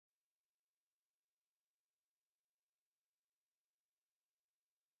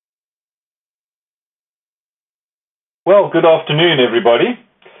Well, good afternoon, everybody,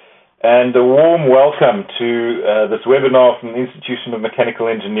 and a warm welcome to this webinar from the Institution of Mechanical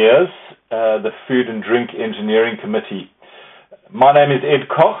Engineers, the Food and Drink Engineering Committee. My name is Ed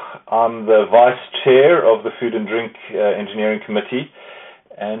Koch. I'm the Vice Chair of the Food and Drink Engineering Committee,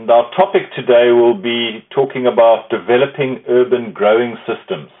 and our topic today will be talking about developing urban growing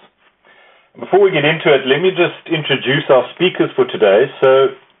systems. Before we get into it, let me just introduce our speakers for today.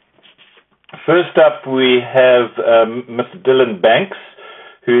 So, first up, we have Mr. Dylan Banks,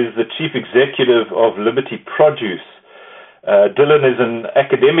 who is the Chief Executive of Liberty Produce. Dylan is an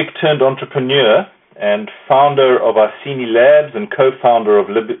academic turned entrepreneur and founder of Iceni Labs and co-founder of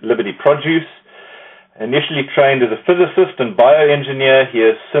Liberty Produce. Initially trained as a physicist and bioengineer, he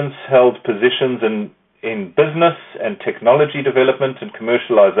has since held positions in business and technology development and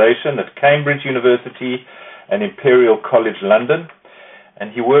commercialization at Cambridge University and Imperial College London. And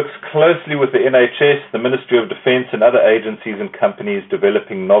he works closely with the IMechE, the Ministry of Defence, and other agencies and companies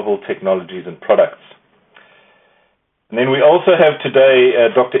developing novel technologies and products. And then we also have today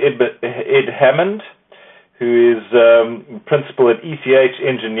Dr. Ed Hammond, who is principal at ECH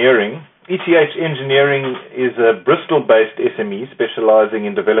Engineering. ECH Engineering is a Bristol-based SME specializing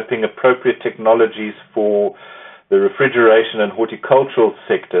in developing appropriate technologies for the refrigeration and horticultural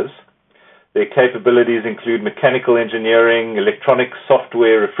sectors. Their capabilities include mechanical engineering, electronics,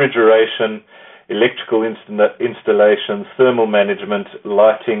 software, refrigeration, electrical installations, thermal management,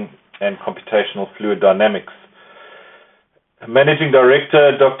 lighting, and computational fluid dynamics. Managing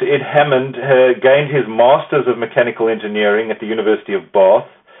Director Dr. Ed Hammond gained his Masters of Mechanical Engineering at the University of Bath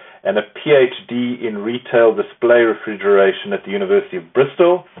and a PhD in Retail Display Refrigeration at the University of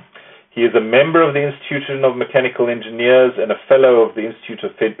Bristol. He is a member of the Institution of Mechanical Engineers and a fellow of the Institute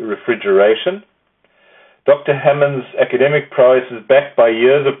of Refrigeration. Dr. Hammond's academic prowess is backed by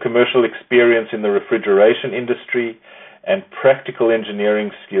years of commercial experience in the refrigeration industry and practical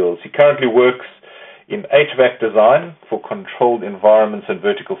engineering skills. He currently works in HVAC design for controlled environments and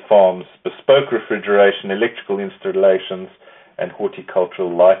vertical farms, bespoke refrigeration, electrical installations, and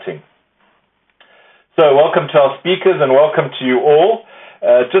horticultural lighting. So welcome to our speakers and welcome to you all.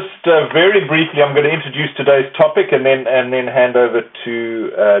 Very briefly, I'm going to introduce today's topic and then hand over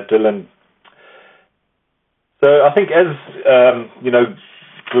to Dylan. So I think as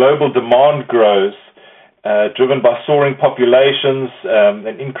global demand grows, driven by soaring populations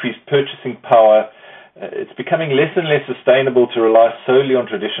and increased purchasing power, it's becoming less and less sustainable to rely solely on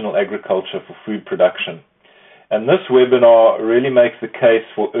traditional agriculture for food production. And this webinar really makes the case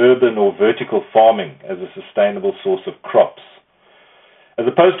for urban or vertical farming as a sustainable source of crops. As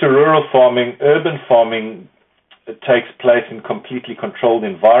opposed to rural farming, urban farming takes place in completely controlled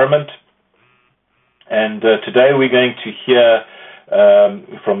environment. And today we're going to hear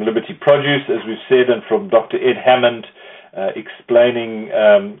from Liberty Produce, as we've said, and from Dr. Ed Hammond explaining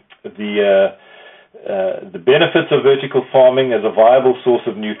the benefits of vertical farming as a viable source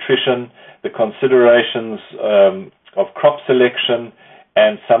of nutrition, the considerations of crop selection,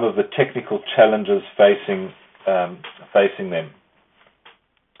 and some of the technical challenges facing them.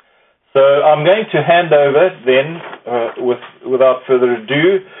 So I'm going to hand over then, without further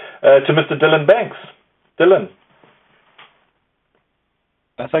ado, to Mr. Dylan Banks. Dylan.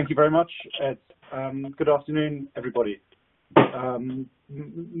 Thank you very much, Ed. Good afternoon, everybody. I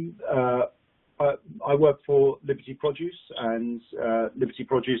work for Liberty Produce, and Liberty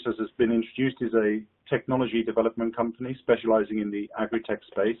Produce, as has been introduced, is a technology development company specializing in the agri-tech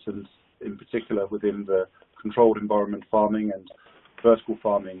space, and in particular within the controlled environment farming and vertical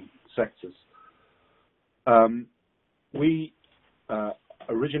farming sectors. We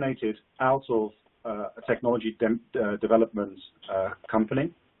originated out of a technology development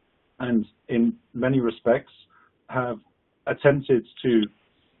company, and in many respects have attempted to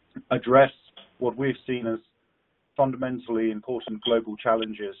address what we've seen as fundamentally important global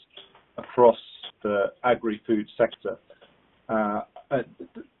challenges across the agri-food sector.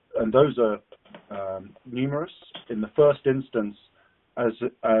 And those are numerous. In the first instance, as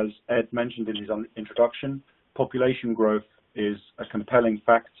Ed mentioned in his introduction, population growth is a compelling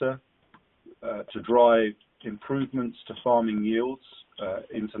factor to drive improvements to farming yields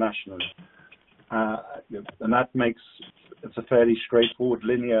internationally. And that makes it's a fairly straightforward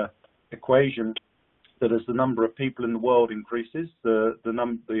linear equation that as the number of people in the world increases, the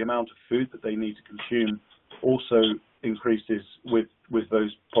amount of food that they need to consume also increases with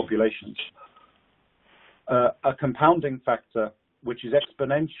those populations. A compounding factor, which is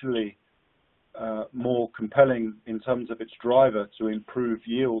exponentially more compelling in terms of its driver to improve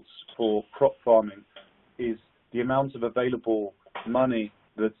yields for crop farming, is the amount of available money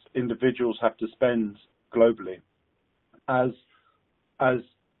that individuals have to spend globally. as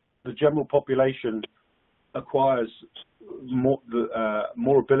the general population acquires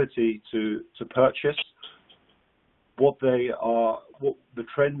more ability to purchase, what the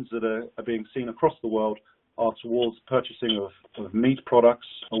trends that are being seen across the world are towards purchasing of meat products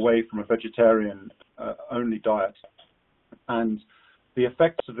away from a vegetarian only diet. And the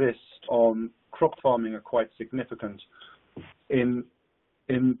effects of this on crop farming are quite significant. In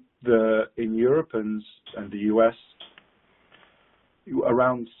Europe and the US,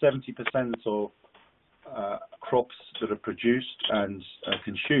 around 70% of crops that are produced and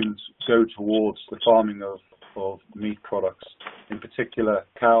consumed go towards the farming of meat products, in particular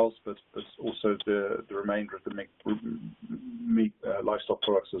cows, but also the remainder of the meat livestock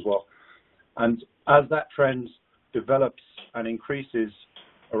products as well. And as that trend develops and increases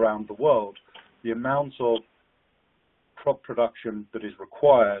around the world, the amount of crop production that is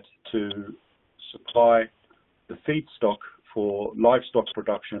required to supply the feedstock for livestock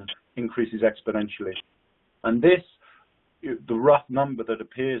production increases exponentially. And this, the rough number that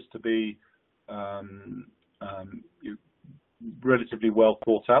appears to be relatively well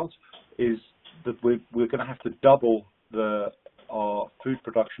thought out, is that we're going to have to double our food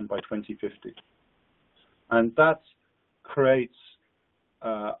production by 2050. And that creates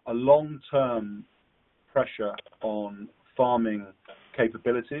a long-term pressure on farming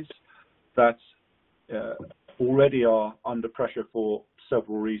capabilities that already are under pressure for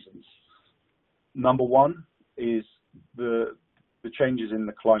several reasons. Number one is the changes in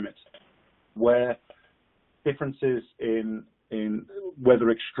the climate, where differences in weather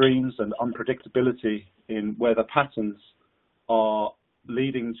extremes and unpredictability in weather patterns are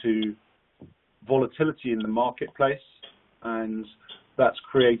leading to volatility in the marketplace, and that's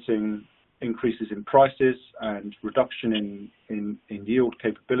creating increases in prices and reduction in yield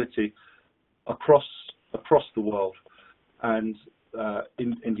capability across the world. And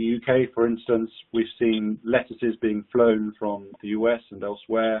in the UK, for instance, we've seen lettuces being flown from the US and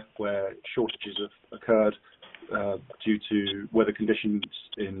elsewhere where shortages have occurred due to weather conditions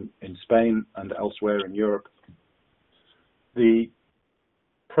in Spain and elsewhere in Europe. The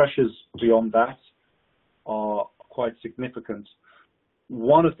pressures beyond that are quite significant.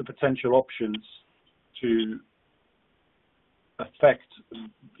 One of the potential options to affect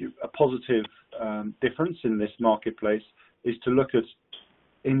a positive difference in this marketplace is to look at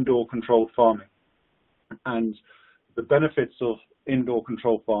indoor controlled farming. And the benefits of indoor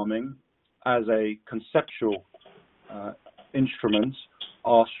controlled farming as a conceptual instrument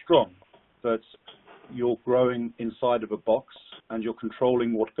are strong. That you're growing inside of a box and you're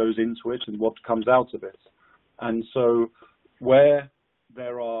controlling what goes into it and what comes out of it. And so where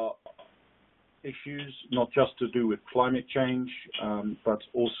there are issues, not just to do with climate change, but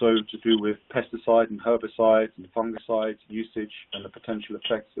also to do with pesticide and herbicide and fungicide usage and the potential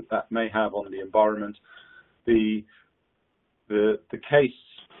effects that may have on the environment, the case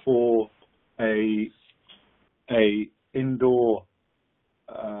for an indoor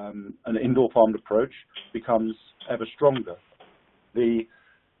farmed approach becomes ever stronger. The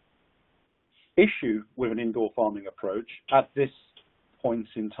issue with an indoor farming approach at this point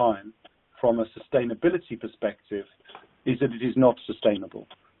in time, from a sustainability perspective, is that it is not sustainable.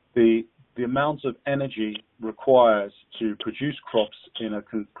 The amount of energy required to produce crops in a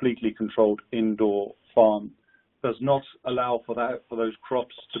completely controlled indoor farm does not allow for those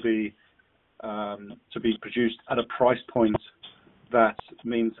crops to be produced at a price point that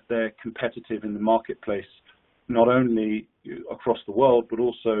means that they're competitive in the marketplace, not only across the world but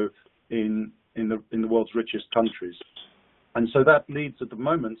also in the world's richest countries. And so that leads at the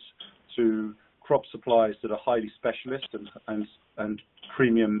moment to crop supplies that are highly specialist and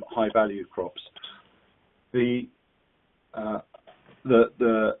premium high value crops. In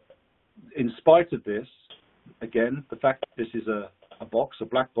spite of this, again, the fact that this is a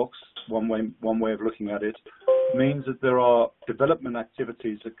black box, one way of looking at it, means that there are development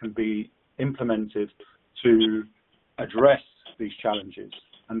activities that can be implemented to address these challenges,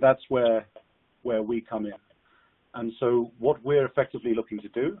 and that's where we come in. And so what we're effectively looking to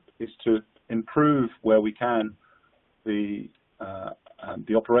do is to improve where we can the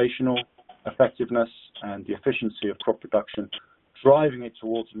operational effectiveness and the efficiency of crop production, driving it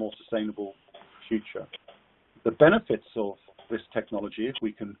towards a more sustainable future. The benefits of this technology, if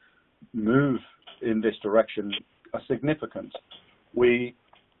we can move in this direction, are significant. We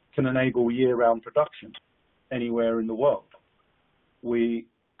can enable year-round production anywhere in the world. We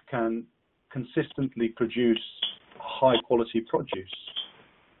can consistently produce high-quality produce.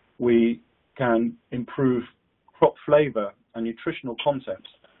 We can improve crop flavor and nutritional content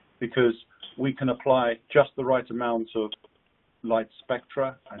because we can apply just the right amount of light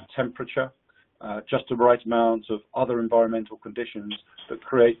spectra and temperature, just the right amount of other environmental conditions that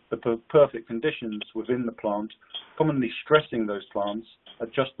create the perfect conditions within the plant, commonly stressing those plants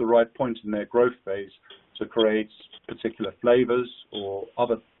at just the right point in their growth phase to create particular flavors or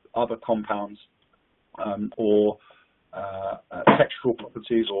other compounds or textural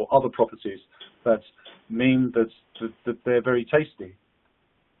properties or other properties that mean that they're very tasty.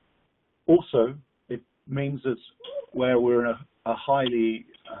 Also, it means that where we're in a highly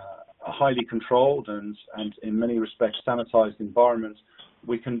controlled and in many respects sanitized environment,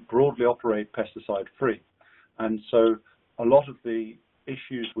 we can broadly operate pesticide-free. And so a lot of the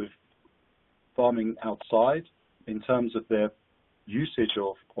issues with farming outside in terms of their usage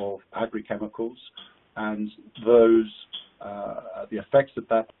of agri-chemicals and those the effects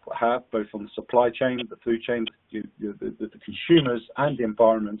that have both on the supply chain, the food chain, the consumers and the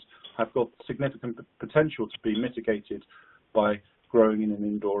environment have got significant potential to be mitigated by growing in an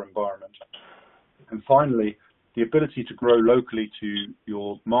indoor environment. And finally, the ability to grow locally to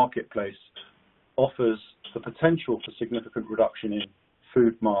your marketplace offers the potential for significant reduction in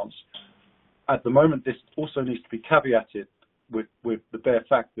food miles. At the moment, this also needs to be caveated with the bare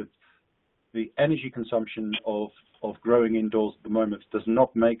fact that the energy consumption of growing indoors at the moment does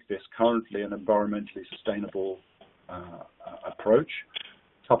not make this currently an environmentally sustainable approach,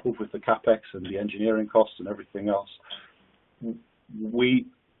 coupled with the capex and the engineering costs and everything else. We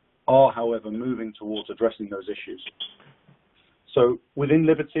are, however, moving towards addressing those issues. So within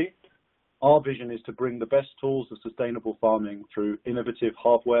Liberty, our vision is to bring the best tools of sustainable farming through innovative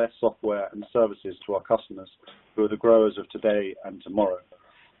hardware, software, and services to our customers, who are the growers of today and tomorrow.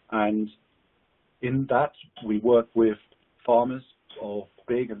 And in that, we work with farmers of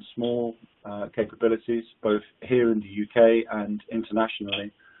big and small capabilities, both here in the UK and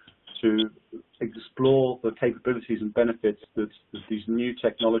internationally, to explore the capabilities and benefits that these new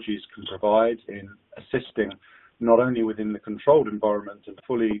technologies can provide in assisting not only within the controlled environment and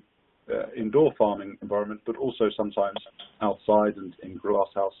fully indoor farming environment, but also sometimes outside and in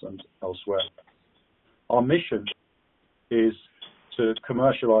glasshouse and elsewhere. Our mission is to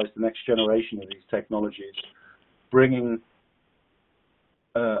commercialize the next generation of these technologies, bringing,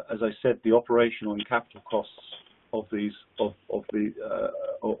 as I said, the operational and capital costs of these of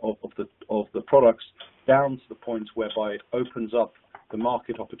the products down to the point whereby it opens up the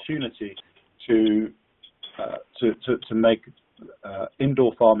market opportunity to make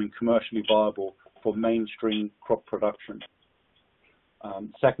indoor farming commercially viable for mainstream crop production.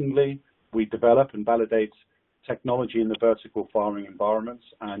 Secondly, we develop and validate technology in the vertical farming environments,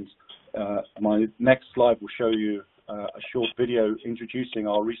 and my next slide will show you a short video introducing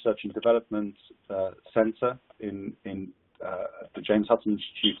our research and development center in the James Hutton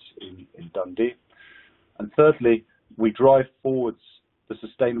Institute in Dundee. And thirdly, we drive forwards the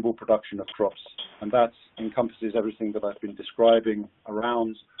sustainable production of crops, and that encompasses everything that I've been describing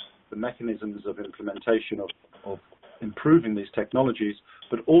around the mechanisms of implementation of improving these technologies,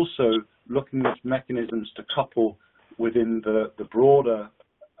 but also looking at mechanisms to couple within the broader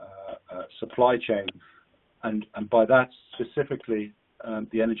supply chain, and by that specifically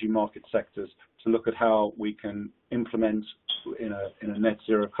the energy market sectors, to look at how we can implement in a net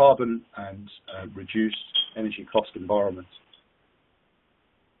zero carbon and reduced energy cost environment.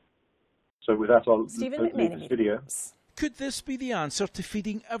 So with that, I'll leave this video. Could this be the answer to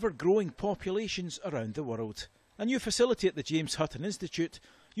feeding ever-growing populations around the world? A new facility at the James Hutton Institute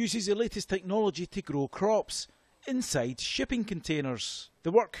uses the latest technology to grow crops inside shipping containers.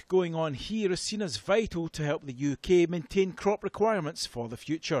 The work going on here is seen as vital to help the UK maintain crop requirements for the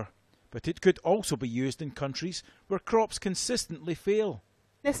future. But it could also be used in countries where crops consistently fail.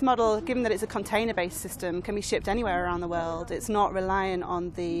 This model, given that it's a container-based system, can be shipped anywhere around the world. It's not reliant on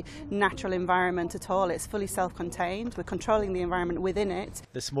the natural environment at all. It's fully self-contained. We're controlling the environment within it.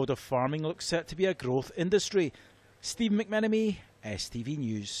 This mode of farming looks set to be a growth industry. Stephen McMenemy, STV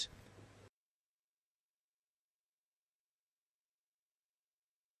News.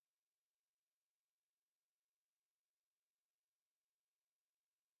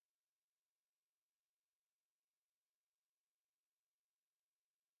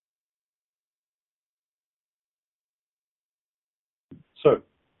 So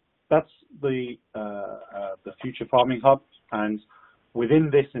that's the Future Farming Hub, and within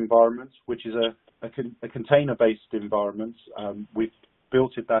this environment, which is a container-based environment, we've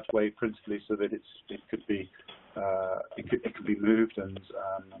built it that way principally so that it could be moved, and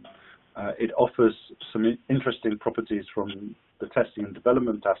it offers some interesting properties from the testing and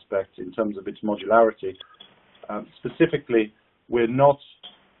development aspect in terms of its modularity. Specifically, we're not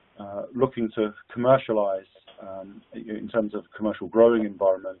looking to commercialize in terms of commercial growing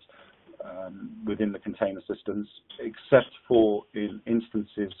environment within the container systems, except for in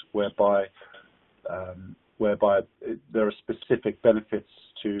instances whereby there are specific benefits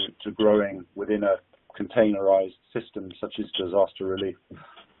to growing within a containerized system, such as disaster relief.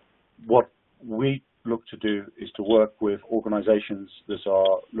 What we look to do is to work with organizations that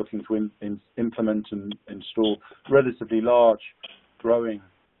are looking to implement and install relatively large growing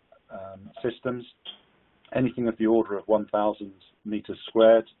systems, anything of the order of 1,000 meters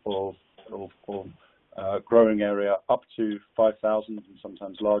squared of growing area, up to 5,000 and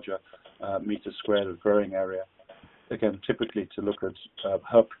sometimes larger meters squared of growing area. Again, typically to look at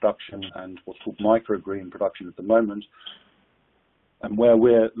herb production and what's called microgreen production at the moment. And where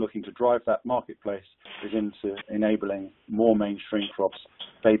we're looking to drive that marketplace is into enabling more mainstream crops,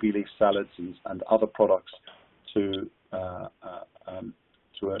 baby leaf salads and other products to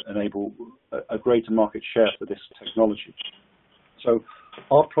enable a greater market share for this technology. So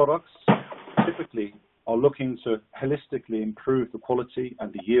our products typically are looking to holistically improve the quality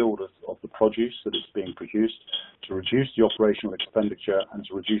and the yield of the produce that is being produced, to reduce the operational expenditure and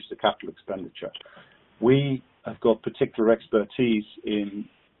to reduce the capital expenditure. We have got particular expertise in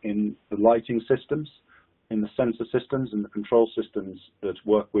the lighting systems, in the sensor systems and the control systems that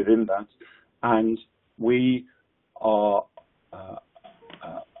work within that, and we are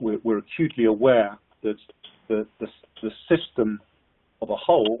we're acutely aware that the system of a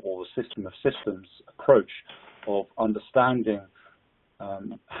whole, or the system of systems approach of understanding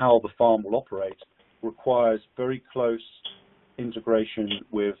how the farm will operate, requires very close integration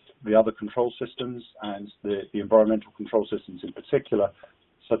with the other control systems and the environmental control systems in particular,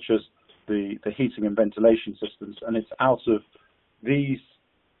 such as the heating and ventilation systems. And it's out of these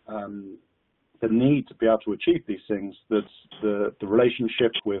the need to be able to achieve these things that the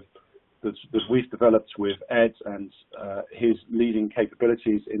relationship that we've developed with Ed and his leading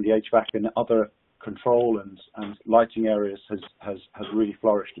capabilities in the HVAC and other control and lighting areas has really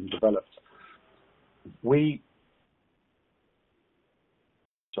flourished and developed.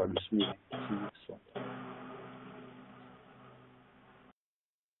 Sorry, I'm just moving to the next slide.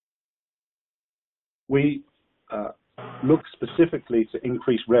 We look specifically to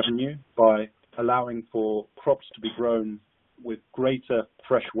increase revenue by allowing for crops to be grown with greater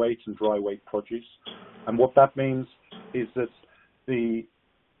fresh weight and dry weight produce. And what that means is that the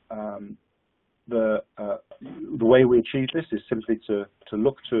way we achieve this is simply to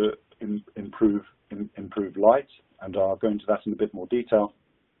look to improve light, and I'll go into that in a bit more detail,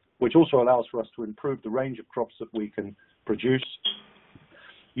 which also allows for us to improve the range of crops that we can produce.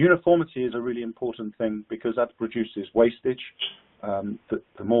 Uniformity is a really important thing because that reduces wastage.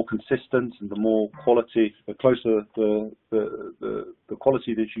 The more consistent and the more quality, the closer the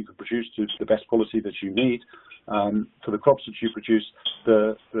quality that you can produce to the best quality that you need for the crops that you produce,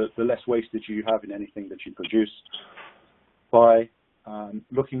 the less wastage you have in anything that you produce. By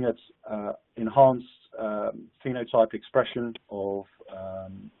looking at enhanced phenotype expression of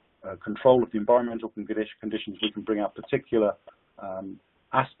control of the environmental conditions, we can bring out particular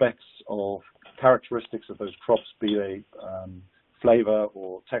aspects of characteristics of those crops, be they flavor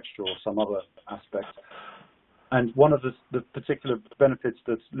or texture or some other aspect. And one of the particular benefits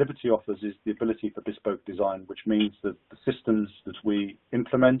that Liberty offers is the ability for bespoke design, which means that the systems that we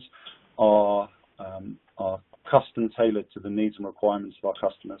implement are custom tailored to the needs and requirements of our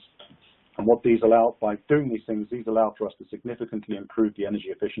customers. And what these allow, by doing these things, these allow for us to significantly improve the energy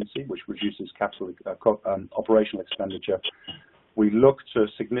efficiency, which reduces capital operational expenditure. We look to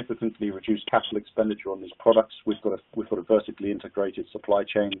significantly reduce capital expenditure on these products. We've got a vertically integrated supply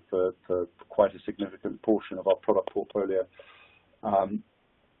chain for quite a significant portion of our product portfolio.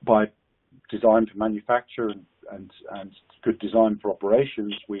 By design for manufacture and good design for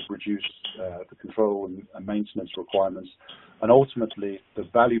operations, we've reduced the control and maintenance requirements. And ultimately, the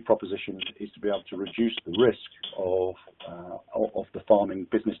value proposition is to be able to reduce the risk of the farming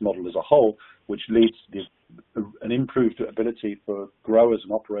business model as a whole, which leads to an improved ability for growers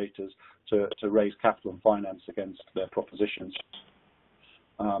and operators to raise capital and finance against their propositions.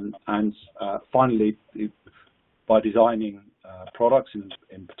 Finally, by designing products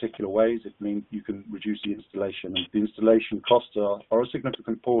in particular ways, it means you can reduce the installation. And the installation costs are a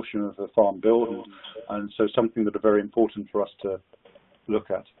significant portion of the farm bill, and so something that are very important for us to look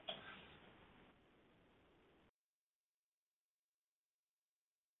at.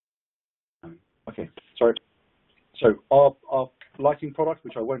 Okay, sorry. So our lighting product,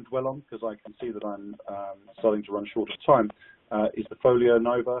 which I won't dwell on because I can see that I'm starting to run short of time, is the Folio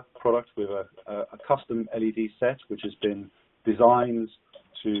Nova product with a custom LED set, which has been designed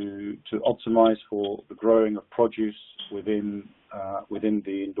to optimize for the growing of produce within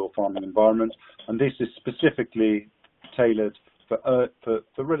the indoor farming environment, and this is specifically tailored for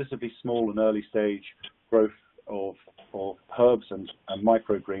relatively small and early stage growth of herbs and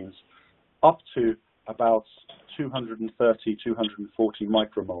microgreens, up to about 230, 240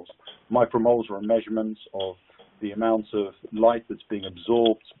 micromoles. Micromoles are a measurement of the amount of light that's being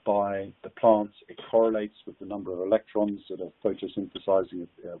absorbed by the plant. It correlates with the number of electrons that are photosynthesizing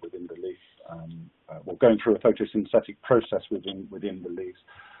within the leaf, or going through a photosynthetic process within the leaves.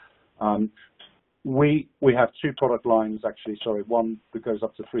 We have two product lines, actually, one that goes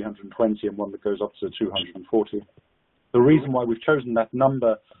up to 320 and one that goes up to 240. The reason why we've chosen that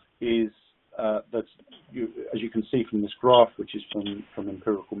number is that, as you can see from this graph, which is from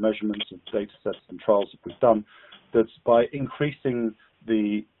empirical measurements of data sets and trials that we've done, that by increasing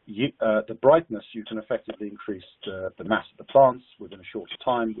the brightness, you can effectively increase the mass of the plants within a shorter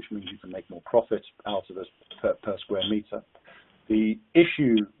time, which means you can make more profit out of this per square meter. The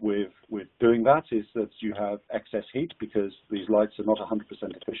issue with doing that is that you have excess heat because these lights are not 100%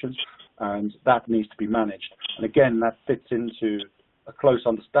 efficient, and that needs to be managed. And again, that fits into a close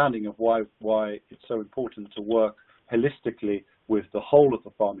understanding of why it's so important to work holistically with the whole of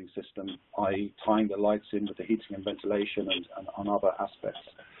the farming system, i.e. tying the lights in with the heating and ventilation and on other aspects.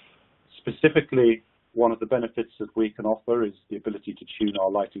 Specifically, one of the benefits that we can offer is the ability to tune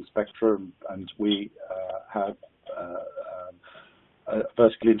our lighting spectrum, and we have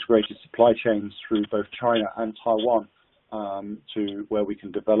vertically integrated supply chains through both China and Taiwan to where we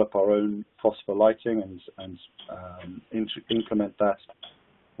can develop our own phosphor lighting and implement that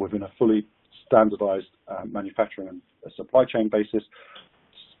within a fully standardized manufacturing and supply chain basis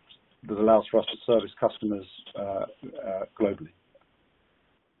that allows for us to service customers globally.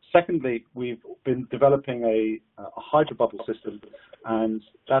 Secondly, we've been developing a hydrobubble system, and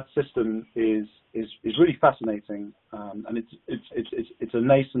that system is really fascinating, and it's a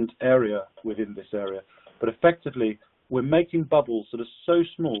nascent area within this area. But effectively, we're making bubbles that are so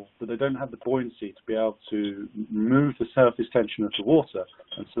small that they don't have the buoyancy to be able to move the surface tension of the water,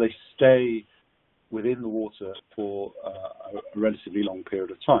 and so they stay within the water for a relatively long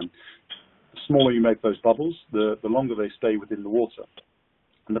period of time. The smaller you make those bubbles, the longer they stay within the water.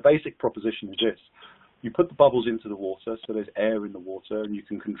 And the basic proposition is this: you put the bubbles into the water, so there's air in the water, and you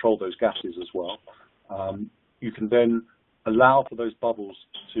can control those gases as well. You can then allow for those bubbles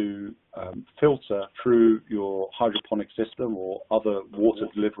to filter through your hydroponic system or other water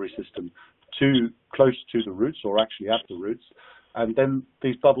delivery system close to the roots, or actually at the roots, and then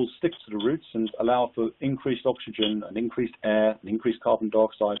these bubbles stick to the roots and allow for increased oxygen and increased air and increased carbon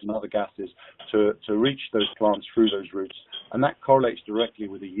dioxide and other gases to reach those plants through those roots, and that correlates directly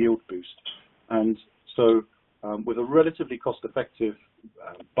with a yield boost. And so with a relatively cost-effective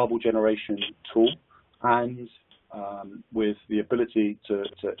bubble generation tool, and with the ability to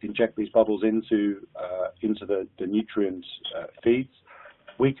inject these bubbles into the nutrient feeds,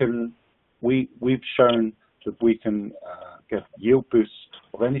 we've shown that we can get yield boosts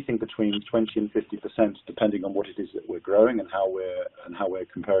of anything between 20 and 50%, depending on what it is that we're growing and how we're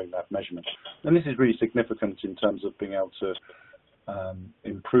comparing that measurement. And this is really significant in terms of being able to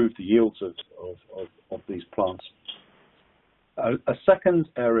improve the yields of these plants. A second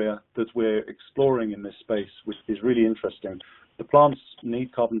area that we're exploring in this space, which is really interesting, the plants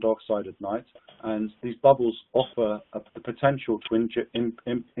need carbon dioxide at night, and these bubbles offer the potential to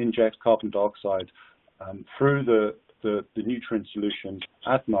inject carbon dioxide through the nutrient solution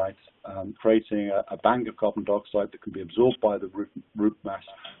at night, creating a bank of carbon dioxide that can be absorbed by the root mass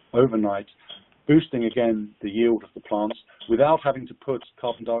overnight, boosting again the yield of the plants without having to put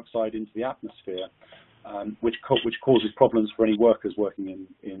carbon dioxide into the atmosphere, which causes problems for any workers working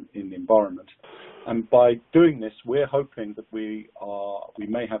in the environment. And by doing this, we're hoping that we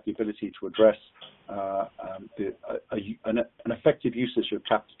may have the ability to address an effective usage of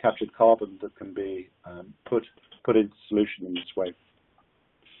captured carbon that can be put into solution in this way.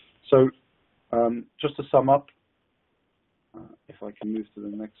 So just to sum up, if I can move to the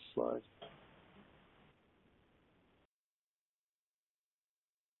next slide.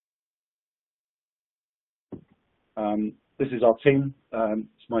 This is our team.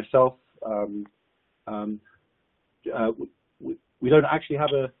 It's myself. We don't actually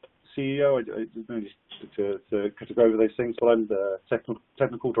have a CEO. I just to go over those things, but I'm the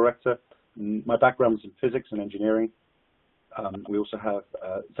technical director. My background is in physics and engineering. We also have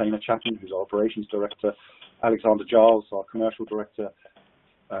Zaina Chapman, who's our operations director, Alexander Giles, our commercial director,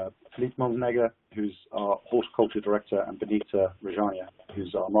 Philippe Montenegger, who's our horticulture director, and Benita Rajania,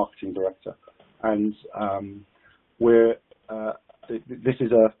 who's our marketing director. And we're this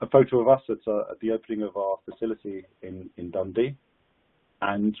is a photo of us at the opening of our facility in Dundee,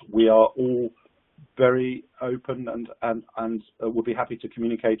 and we are all very open and we'll be happy to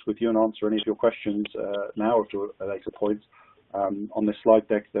communicate with you and answer any of your questions now or to a later point. On this slide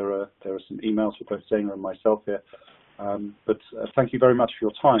deck, there are some emails for both Zaina and myself here. But thank you very much for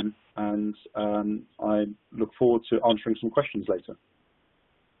your time, and I look forward to answering some questions later.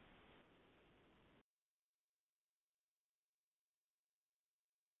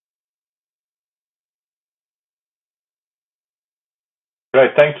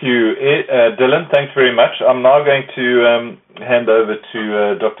 Great, thank you, Dylan. Thanks very much. I'm now going to hand over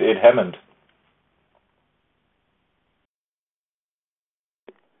to Dr. Ed Hammond.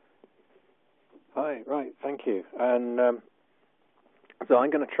 Hi, right, thank you. And so I'm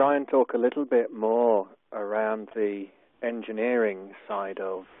going to try and talk a little bit more around the engineering side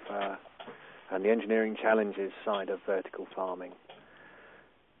of and the engineering challenges side of vertical farming.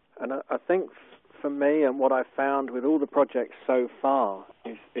 And I think for me, and what I've found with all the projects so far,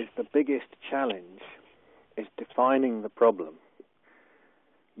 is the biggest challenge is defining the problem.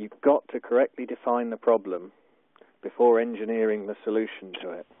 You've got to correctly define the problem before engineering the solution to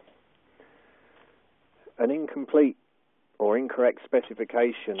it. An incomplete or incorrect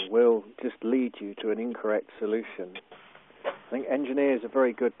specification will just lead you to an incorrect solution. I think engineers are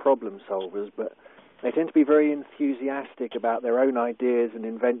very good problem solvers, but they tend to be very enthusiastic about their own ideas and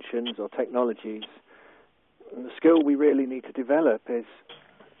inventions or technologies. And the skill we really need to develop is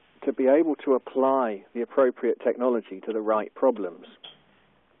to be able to apply the appropriate technology to the right problems.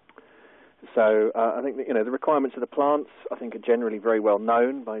 So I think that, the requirements of the plants, I think, are generally very well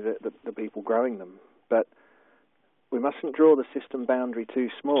known by the people growing them. But we mustn't draw the system boundary too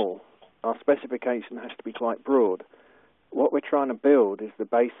small. Our specification has to be quite broad. What we're trying to build is the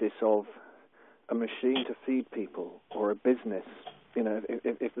basis of a machine to feed people or a business.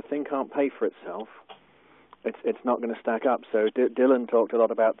 If the thing can't pay for itself, it's not going to stack up. So Dylan talked a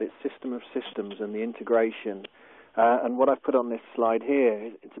lot about this system of systems and the integration. And what I've put on this slide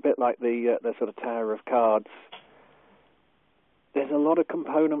here, it's a bit like the sort of tower of cards. There's a lot of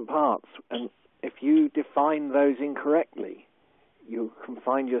component parts, and if you define those incorrectly, you can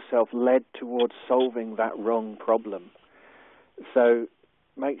find yourself led towards solving that wrong problem. So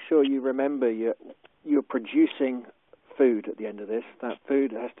make sure you remember you're producing food at the end of this. That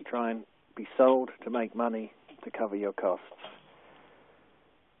food has to try and be sold to make money to cover your costs.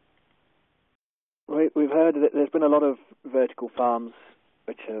 We've heard that there's been a lot of vertical farms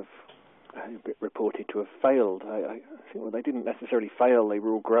which have reported to have failed. I think they didn't necessarily fail. They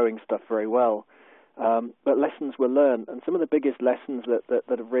were all growing stuff very well. But lessons were learned, and some of the biggest lessons that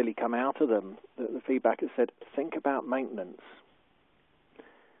have really come out of them, the feedback has said, think about maintenance.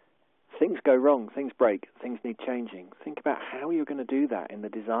 Things go wrong, things break, things need changing. Think about how you're going to do that in the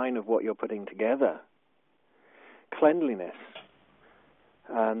design of what you're putting together. Cleanliness.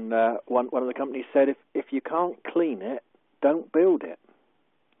 And one of the companies said, if you can't clean it, don't build it.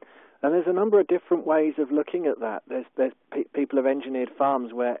 And there's a number of different ways of looking at that. There's people have engineered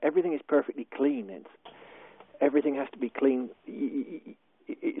farms where everything is perfectly clean. Everything has to be clean.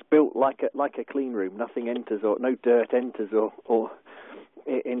 It's built like a clean room. Nothing enters, or no dirt enters or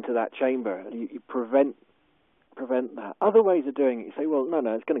into that chamber. You prevent that. Other ways of doing it, you say, well, no,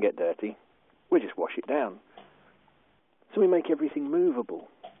 it's going to get dirty. We'll just wash it down. So we make everything movable.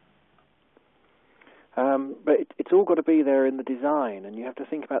 But it's all got to be there in the design, and you have to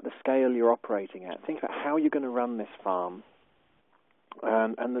think about the scale you're operating at. Think about how you're going to run this farm,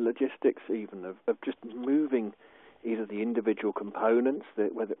 and the logistics even of just moving either the individual components,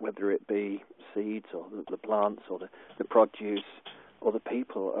 whether it be seeds or the plants or the produce or the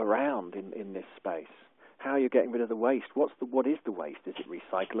people around in this space. How you're getting rid of the waste. What is the waste? Is it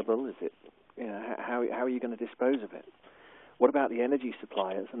recyclable? Is it, how are you going to dispose of it? What about the energy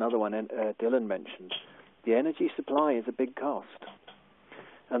supply? That's another one Dylan mentioned. The energy supply is a big cost,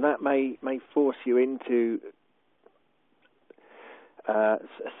 and that may force you into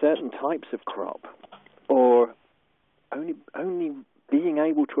certain types of crop, or only being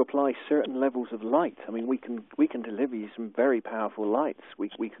able to apply certain levels of light. I mean, we can deliver you some very powerful lights.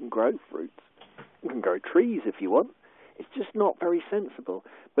 We can grow fruits. You can grow trees if you want. It's just not very sensible.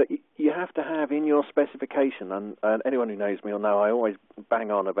 But you have to have in your specification, and anyone who knows me will know I always bang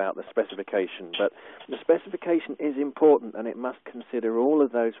on about the specification, but the specification is important, and it must consider all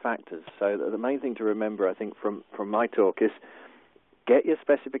of those factors. So the main thing to remember, I think, from my talk is get your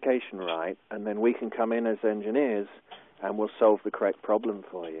specification right, and then we can come in as engineers and we'll solve the correct problem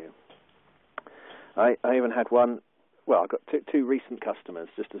for you. I even had one, well, I've got two recent customers,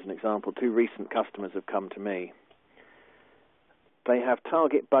 just as an example. Two recent customers have come to me. they have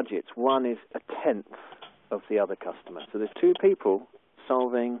target budgets. One is a tenth of the other customer. So there's two people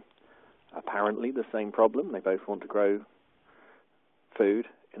solving apparently the same problem. They both want to grow food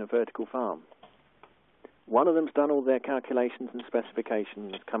in a vertical farm. One of them's done all their calculations and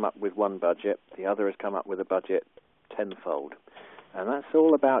specifications, come up with one budget. The other has come up with a budget tenfold. And that's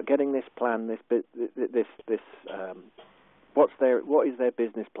all about getting this plan, what is their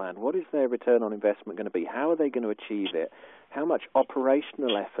business plan? What is their return on investment going to be? How are they going to achieve it? How much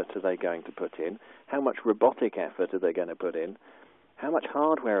operational effort are they going to put in? How much robotic effort are they going to put in? How much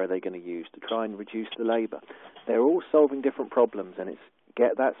hardware are they going to use to try and reduce the labor? They're all solving different problems, and it's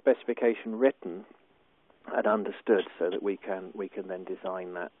get that specification written and understood so that we can then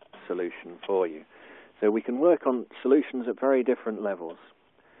design that solution for you. So we can work on solutions at very different levels.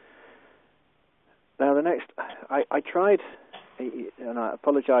 Now the next, I tried, and I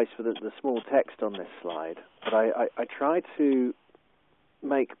apologize for the small text on this slide, but I tried to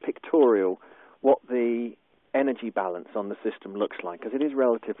make pictorial what the energy balance on the system looks like, because it is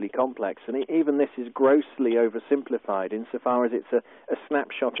relatively complex, and even this is grossly oversimplified insofar as it's a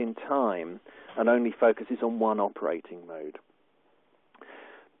snapshot in time and only focuses on one operating mode.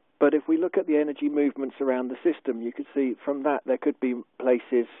 But if we look at the energy movements around the system, you could see from that there could be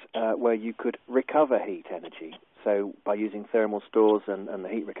places where you could recover heat energy. So by using thermal stores and the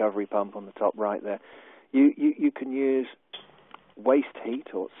heat recovery pump on the top right there, you can use waste heat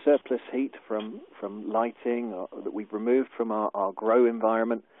or surplus heat from lighting that we've removed from our grow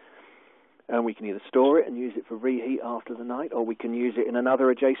environment, and we can either store it and use it for reheat after the night, or we can use it in another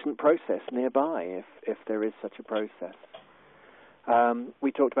adjacent process nearby if there is such a process.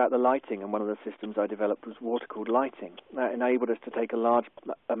 We talked about the lighting, and one of the systems I developed was water-cooled lighting. That enabled us to take a large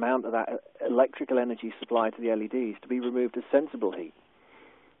amount of that electrical energy supplied to the LEDs to be removed as sensible heat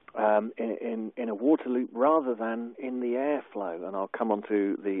in a water loop rather than in the airflow. And I'll come on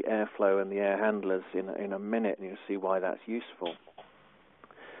to the airflow and the air handlers in a minute, and you'll see why that's useful.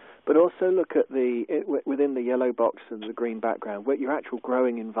 But also look at within the yellow box and the green background, where your actual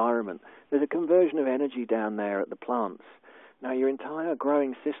growing environment. There's a conversion of energy down there at the plants. Now, your entire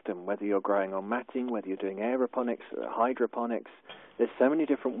growing system, whether you're growing on matting, whether you're doing aeroponics, hydroponics, there's so many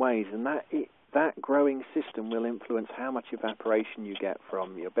different ways, and that growing system will influence how much evaporation you get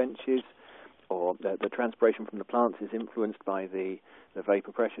from your benches, or the transpiration from the plants is influenced by the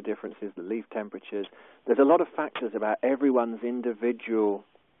vapor pressure differences, the leaf temperatures. There's a lot of factors about everyone's individual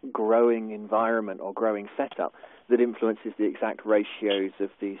growing environment or growing setup that influences the exact ratios of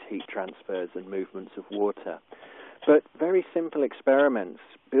these heat transfers and movements of water. But very simple experiments,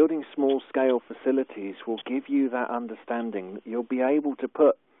 building small-scale facilities will give you that understanding. You'll be able to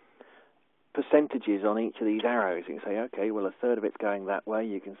put percentages on each of these arrows. You can say, okay, well, a third of it's going that way.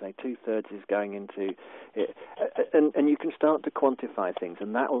 You can say 2/3 is going into it. And you can start to quantify things,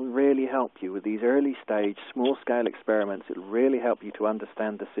 and that will really help you with these early-stage, small-scale experiments. It will really help you to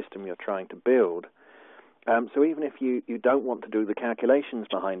understand the system you're trying to build. So even if you don't want to do the calculations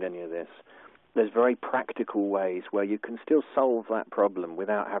behind any of this, there's very practical ways where you can still solve that problem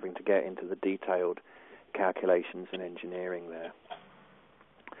without having to get into the detailed calculations and engineering there.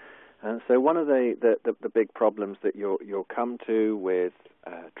 And so one of the big problems that you'll come to with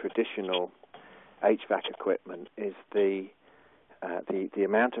traditional HVAC equipment is the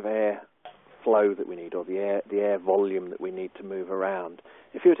amount of air flow that we need, or the air volume that we need to move around.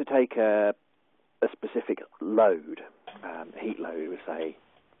 If you were to take a specific load, heat load, say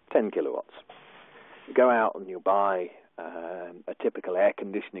 10 kilowatts. You go out and you buy a typical air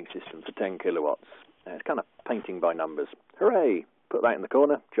conditioning system for 10 kilowatts. It's kind of painting by numbers. Hooray! Put that in the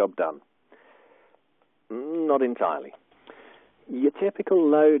corner, job done. Not entirely. Your typical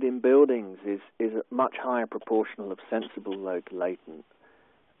load in buildings is a much higher proportional of sensible load to latent.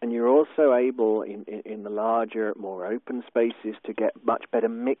 And you're also able, in the larger, more open spaces, to get much better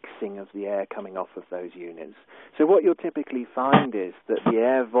mixing of the air coming off of those units. So what you'll typically find is that the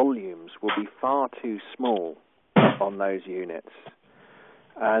air volumes will be far too small on those units.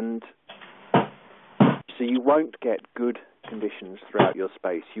 And so you won't get good conditions throughout your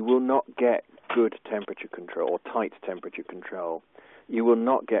space. You will not get good temperature control or tight temperature control. You will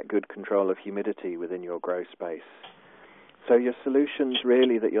not get good control of humidity within your grow space. So your solutions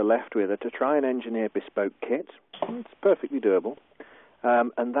really that you're left with are to try and engineer bespoke kit. It's perfectly doable.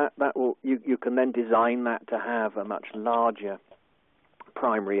 And that will you can then design that to have a much larger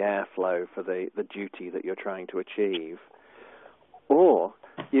primary airflow for the duty that you're trying to achieve. Or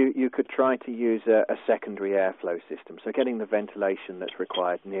you could try to use a secondary airflow system, so getting the ventilation that's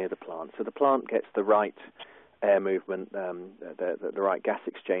required near the plant. So the plant gets the right air movement, the right gas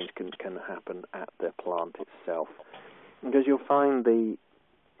exchange can happen at the plant itself. because you'll find the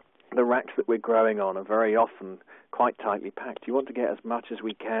racks that we're growing on are very often quite tightly packed. You want to get as much as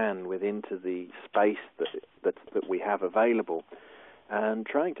we can into the space that we have available, and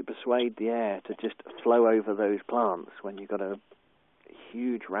trying to persuade the air to just flow over those plants when you've got a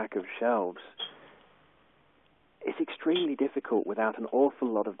huge rack of shelves is extremely difficult without an awful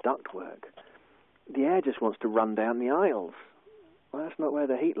lot of ductwork. The air just wants to run down the aisles. Well, that's not where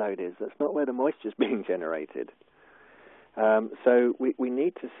the heat load is. That's not where the moisture's being generated. So we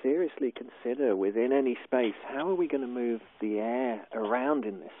need to seriously consider within any space, how are we going to move the air around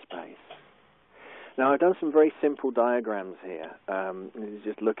in this space? Now, I've done some very simple diagrams here. This is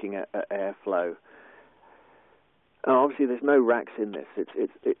just looking at airflow. Obviously, there's no racks in this.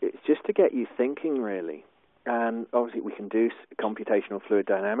 It's just to get you thinking, really. And obviously, we can do computational fluid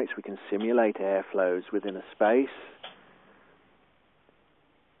dynamics. We can simulate airflows within a space.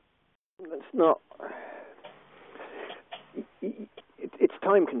 It's not... It's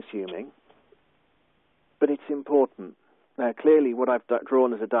time-consuming, but it's important. Now, clearly, what I've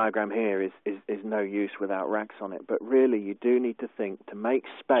drawn as a diagram here is no use without racks on it, but really, you do need to think to make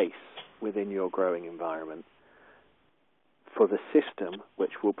space within your growing environment for the system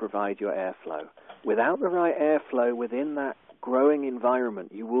which will provide your airflow. Without the right airflow within that growing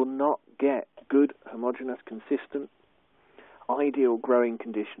environment, you will not get good, homogeneous, consistent, ideal growing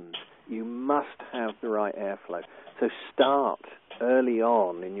conditions. You must have the right airflow. So start early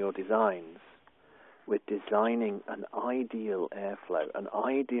on in your designs with designing an ideal airflow, an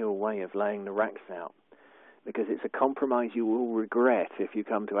ideal way of laying the racks out, because it's a compromise you will regret if you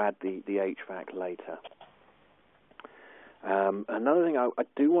come to add the HVAC later. Another thing I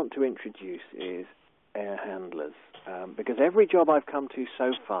do want to introduce is air handlers, because every job I've come to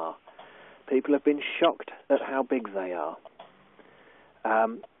so far, people have been shocked at how big they are.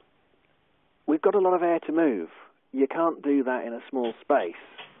 We've got a lot of air to move. You can't do that in a small space.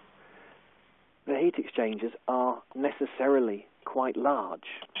 The heat exchangers are necessarily quite large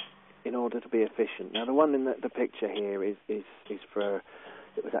in order to be efficient. Now, the one in the picture here is for,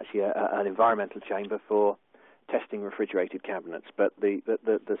 it was actually an environmental chamber for testing refrigerated cabinets, but the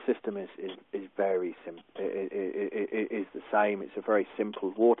system is very simple. It is the same. It's a very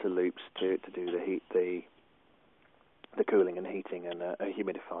simple water loops to do the heat, the cooling and heating, and a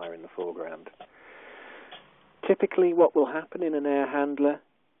humidifier in the foreground. Typically, what will happen in an air handler,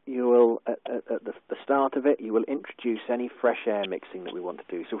 you will, at the start of it, you will introduce any fresh air mixing that we want to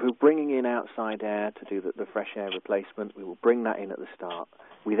do. So if we're bringing in outside air to do the fresh air replacement, we will bring that in at the start.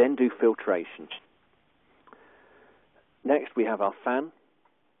 We then do filtration. Next, we have our fan.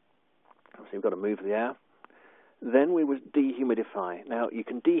 So we've got to move the air. Then we would dehumidify. Now, you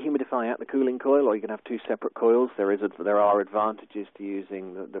can dehumidify at the cooling coil, or you can have two separate coils. There are advantages to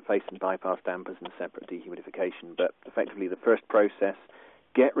using the face and bypass dampers and separate dehumidification, but effectively the first process,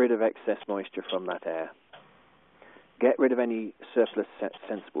 get rid of excess moisture from that air. Get rid of any surplus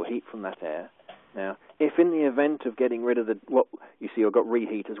sensible heat from that air. Now, if in the event of getting rid of what you see, I've got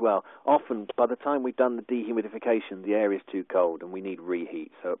reheat as well. Often, by the time we've done the dehumidification, the air is too cold and we need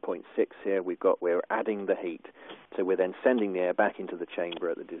reheat. So at point 6 here, we're adding the heat. So we're then sending the air back into the chamber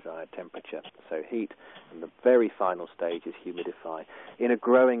at the desired temperature. So heat, and the very final stage is humidify. In a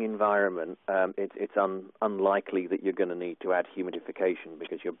growing environment, it's unlikely that you're going to need to add humidification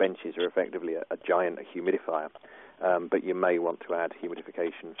because your benches are effectively a giant humidifier. But you may want to add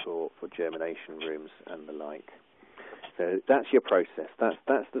humidification for germination rooms and the like. So that's your process.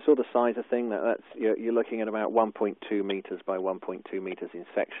 That's the sort of size of thing. You're looking at about 1.2 meters by 1.2 meters in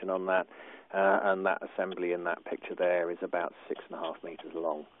section on that, and that assembly in that picture there is about 6.5 meters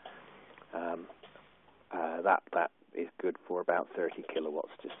long. That is good for about 30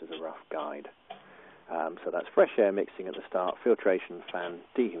 kilowatts, just as a rough guide. So that's fresh air mixing at the start, filtration, fan,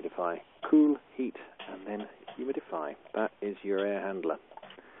 dehumidify, cool, heat, and then humidify. That is your air handler.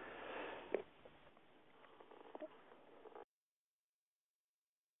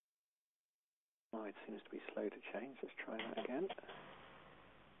 Oh, it seems to be slow to change. Let's try that again.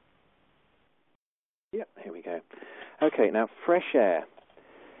 Yep, here we go. Okay, now fresh air.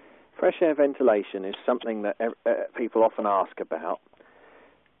 Fresh air ventilation is something that people often ask about.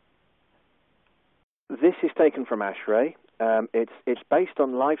 This is taken from ASHRAE. It's based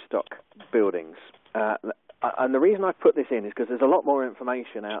on livestock buildings. And the reason I've put this in is because there's a lot more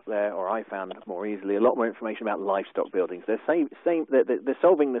information out there, or I found more easily, a lot more information about livestock buildings. They're they're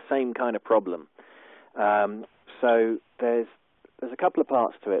solving the same kind of problem. So there's a couple of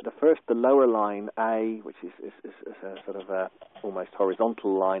parts to it. The first, the lower line A, which is a sort of almost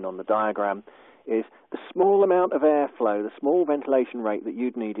horizontal line on the diagram, is the small amount of airflow, the small ventilation rate that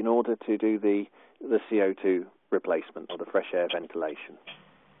you'd need in order to do the CO2 replacement or the fresh air ventilation,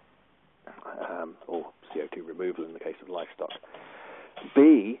 or CO2 removal in the case of livestock.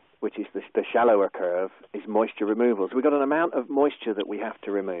 B, which is the shallower curve, is moisture removal. So we've got an amount of moisture that we have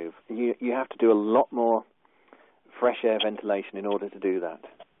to remove. You have to do a lot more fresh air ventilation in order to do that.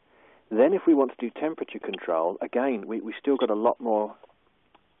 Then if we want to do temperature control, again, we've still got a lot more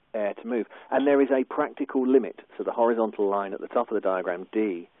air to move. And there is a practical limit. So the horizontal line at the top of the diagram,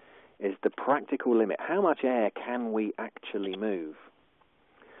 D, is the practical limit. How much air can we actually move?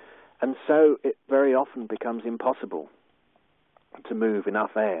 And so it very often becomes impossible to move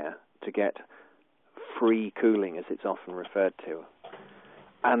enough air to get free cooling, as it's often referred to.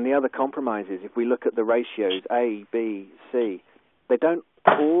 And the other compromise is, if we look at the ratios A, B, C, they don't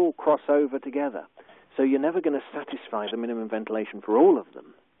all cross over together. So you're never going to satisfy the minimum ventilation for all of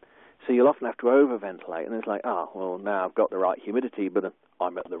them. So you'll often have to over-ventilate, and it's like, well, now I've got the right humidity, but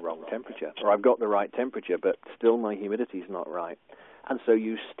I'm at the wrong temperature. Or I've got the right temperature, but still my humidity's not right. And so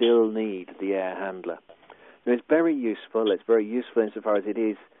you still need the air handler. Now, it's very useful. It's very useful insofar as it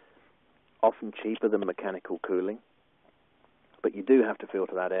is often cheaper than mechanical cooling. But you do have to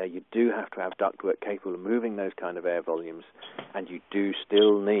filter that air. You do have to have ductwork capable of moving those kind of air volumes. And you do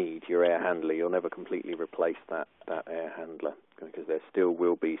still need your air handler. You'll never completely replace that air handler, because there still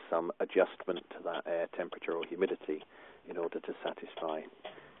will be some adjustment to that air temperature or humidity in order to satisfy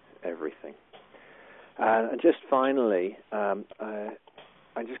everything. And just finally, I'm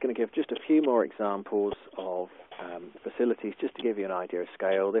just going to give just a few more examples of facilities, just to give you an idea of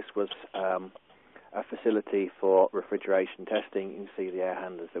scale. This was a facility for refrigeration testing. You can see the air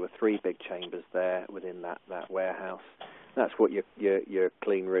handlers. There were 3 big chambers there within that warehouse. That's what your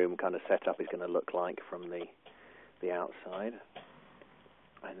clean room kind of setup is going to look like from the outside.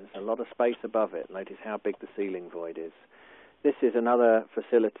 And there's a lot of space above it. Notice how big the ceiling void is. This is another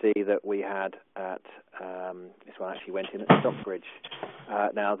facility that we had at, this one actually went in at Stockbridge.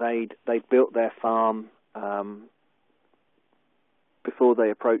 Now, they'd built their farm before they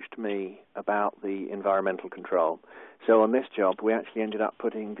approached me about the environmental control. So on this job, we actually ended up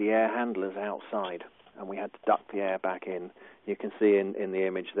putting the air handlers outside, and we had to duct the air back in. You can see in the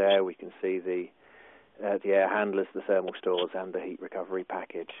image there, we can see the air handlers, the thermal stores, and the heat recovery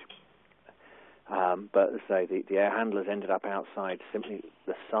package. But as I say, the air handlers ended up outside. Simply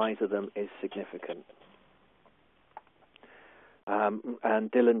the size of them is significant.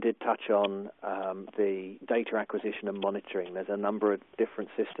 And Dylan did touch on the data acquisition and monitoring. There's a number of different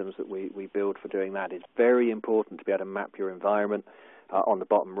systems that we build for doing that. It's very important to be able to map your environment. On the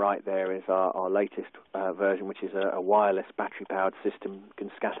bottom right there is our latest version, which is a wireless battery-powered system. You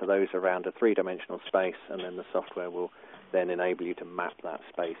can scatter those around a 3-dimensional space, and then the software will then enable you to map that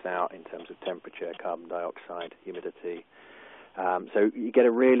space out in terms of temperature, carbon dioxide, humidity. So you get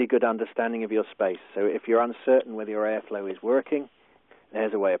a really good understanding of your space. So if you're uncertain whether your airflow is working,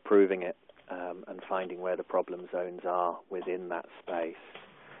 there's a way of proving it and finding where the problem zones are within that space.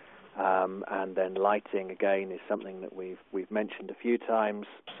 And then lighting, again, is something that we've mentioned a few times.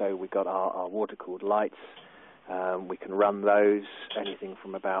 So we've got our water-cooled lights. We can run those anything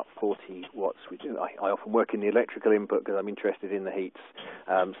from about 40 watts. I often work in the electrical input because I'm interested in the heats.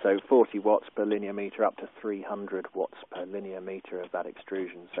 So 40 watts per linear meter up to 300 watts per linear meter of that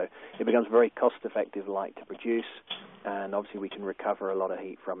extrusion. So it becomes a very cost-effective light to produce, and obviously we can recover a lot of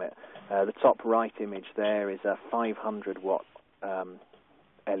heat from it. The top right image there is a 500 watt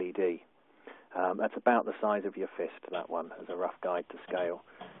LED. That's about the size of your fist, that one, as a rough guide to scale.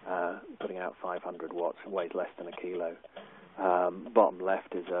 Putting out 500 watts, weighs less than a kilo. Bottom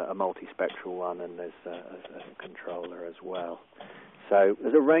left is a multispectral one, and there's a controller as well. So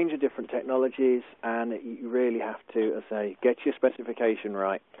there's a range of different technologies, and you really have to, as I say, get your specification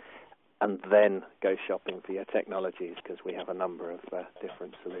right, and then go shopping for your technologies, because we have a number of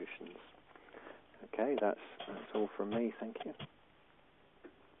different solutions. Okay, that's all from me. Thank you.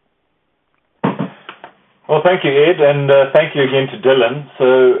 Well, thank you, Ed, and thank you again to Dylan.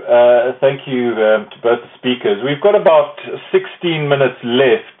 So thank you to both the speakers. We've got about 16 minutes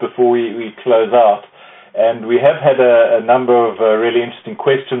left before we close out, and we have had a number of really interesting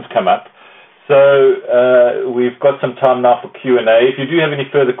questions come up. So we've got some time now for Q&A. If you do have any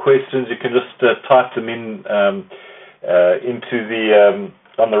further questions, you can just type them in into the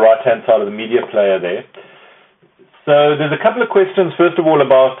on the right-hand side of the media player there. So there's a couple of questions, first of all,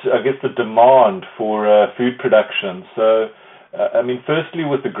 about, I guess, the demand for food production. So, I mean, firstly,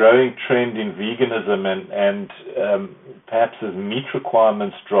 with the growing trend in veganism and perhaps as meat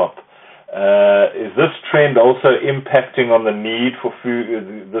requirements drop, Is this trend also impacting on the need for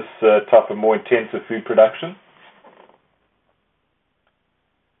food, this type of more intensive food production?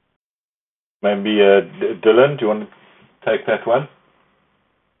 Maybe Dylan, do you want to take that one?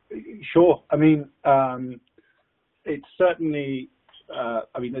 Sure. I mean, it's certainly.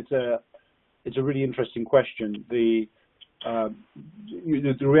 I mean, it's a really interesting question. The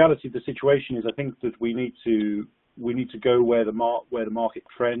reality of the situation is, I think that we need to go where the market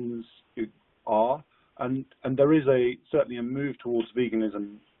trends are, and there is certainly a move towards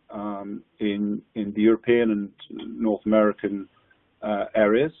veganism in the European and North American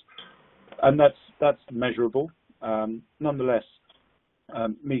areas, and that's measurable. Nonetheless,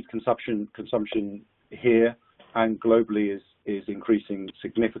 meat consumption here and globally is increasing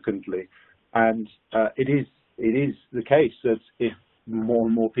significantly, and it is the case that if more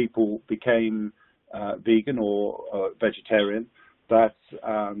and more people became vegan or vegetarian, that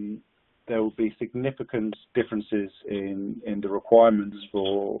there will be significant differences in the requirements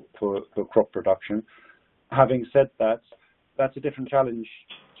for crop production. Having said that, that's a different challenge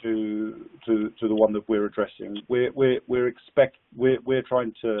to the one that we're addressing. We're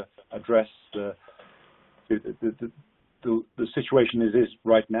trying to address the situation as is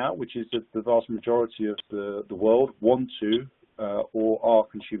right now, which is that the vast majority of the world want to or are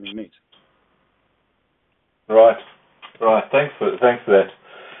consuming meat. Right. Thanks for that.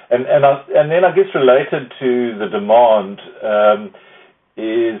 And then I guess related to the demand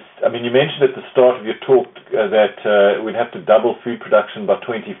I mean, you mentioned at the start of your talk that we'd have to double food production by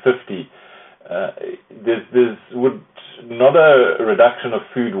 2050. Would not a reduction of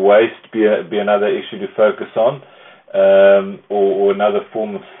food waste be another issue to focus on, or another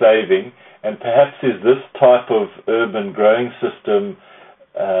form of saving? And perhaps is this type of urban growing system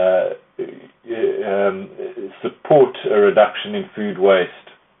support a reduction in food waste?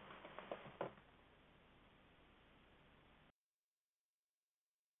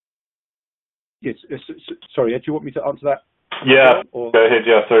 Yes. Sorry, Ed, do you want me to answer that? Yeah. Go ahead.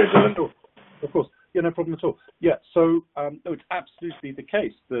 Yeah. Sorry, Dylan. Sure. Of course. Yeah, no problem at all. Yeah. So no, it's absolutely the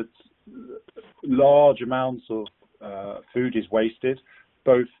case that large amounts of food is wasted,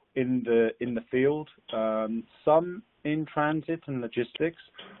 both in the field, some in transit and logistics,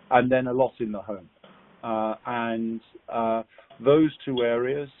 and then a lot in the home. And those two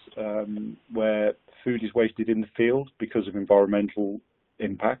areas where food is wasted in the field because of environmental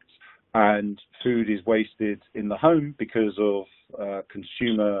impacts, and food is wasted in the home because of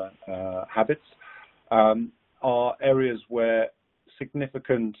consumer habits, are areas where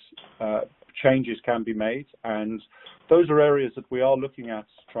significant changes can be made, and those are areas that we are looking at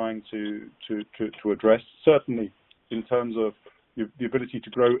trying to address. Certainly, in terms of the ability to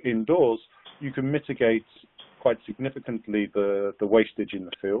grow indoors, you can mitigate quite significantly the wastage in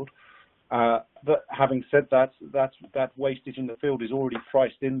the field. But having said that wastage in the field is already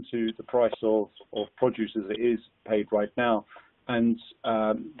priced into the price of produce as it is paid right now, and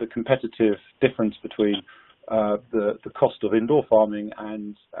the competitive difference between the cost of indoor farming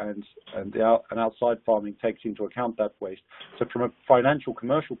and outside farming takes into account that waste. So from a financial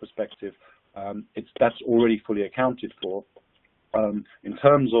commercial perspective, that's already fully accounted for. In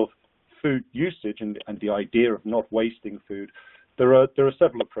terms of food usage and the idea of not wasting food, there are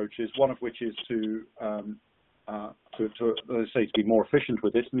several approaches. One of which is to be more efficient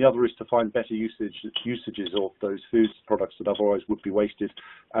with it, and the other is to find better usages of those food products that otherwise would be wasted.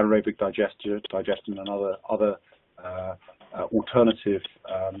 Anaerobic digestion and other alternative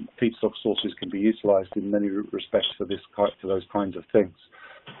feedstock sources can be utilized in many respects for those kinds of things.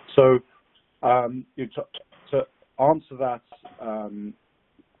 So to answer that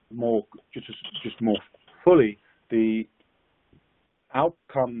more fully, the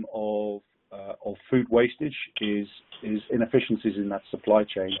outcome of food wastage is inefficiencies in that supply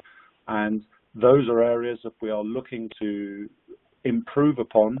chain, and those are areas that we are looking to improve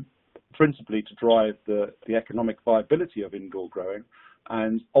upon, principally to drive the economic viability of indoor growing,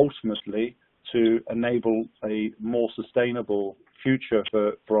 and ultimately to enable a more sustainable future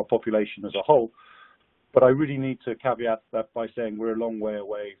for our population as a whole. But I really need to caveat that by saying we're a long way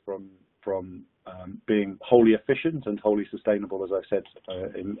away from being wholly efficient and wholly sustainable, as I said,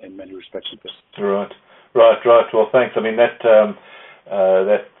 in many respects of this. Right. Well, thanks. I mean, that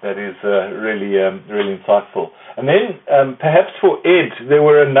is really insightful. And then perhaps for Ed, there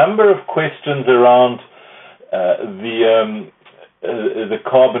were a number of questions around the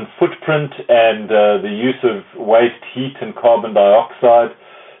carbon footprint and the use of waste heat and carbon dioxide.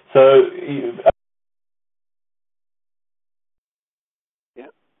 So.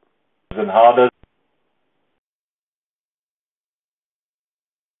 And how does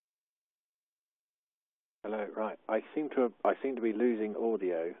I seem to be losing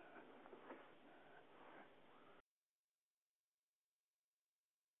audio.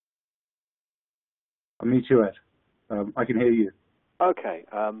 Me too, Ed. I can hear you. Okay.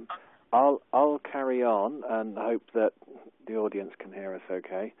 I'll carry on and hope that the audience can hear us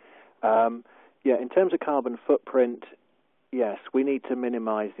okay. In terms of carbon footprint, yes, we need to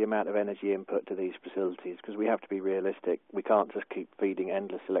minimise the amount of energy input to these facilities because we have to be realistic. We can't just keep feeding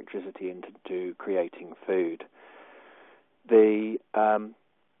endless electricity into creating food. The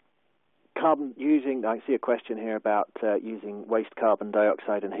carbon using, I see a question here about using waste carbon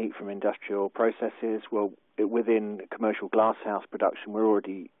dioxide and heat from industrial processes. Well, within commercial glasshouse production, we're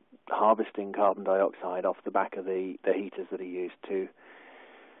already harvesting carbon dioxide off the back of the heaters that are used to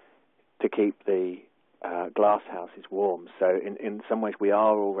keep the glass houses warm. So in some ways we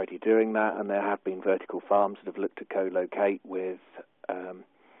are already doing that, and there have been vertical farms that have looked to co-locate with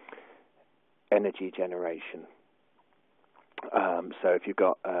energy generation. So if you've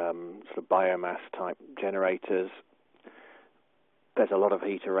got sort of biomass type generators, there's a lot of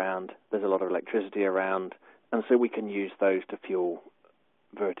heat around, there's a lot of electricity around, and so we can use those to fuel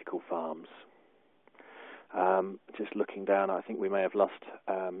vertical farms. Just looking down, I think we may have lost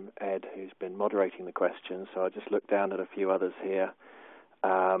Ed, who's been moderating the questions, so I just look down at a few others here.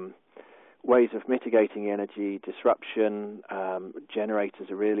 Ways of mitigating energy disruption, generators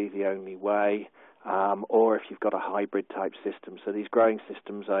are really the only way, or if you've got a hybrid type system. So these growing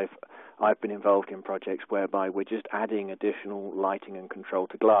systems, I've been involved in projects whereby we're just adding additional lighting and control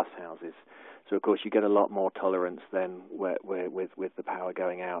to glass houses. So of course you get a lot more tolerance than with the power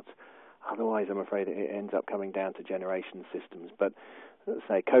going out. Otherwise, I'm afraid it ends up coming down to generation systems. But let's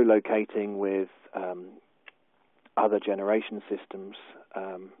say co-locating with other generation systems,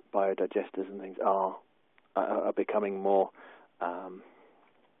 biodigesters and things are becoming more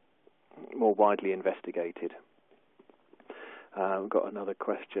widely investigated. We've got another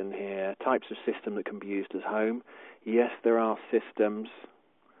question here. Types of system that can be used as home. Yes, there are systems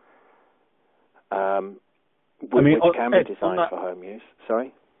which can be designed for home use.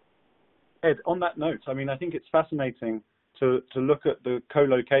 Sorry? Ed, on that note, I mean, I think it's fascinating to look at the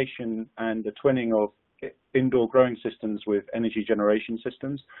co-location and the twinning of indoor growing systems with energy generation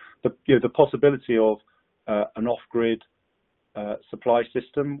systems. The possibility of an off-grid supply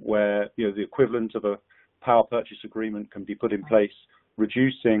system where the equivalent of a power purchase agreement can be put in place,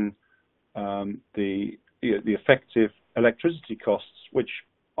 reducing the effective electricity costs, which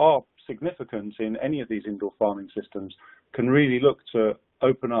are significant in any of these indoor farming systems, can really look to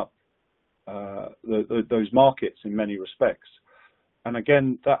open up those markets in many respects. And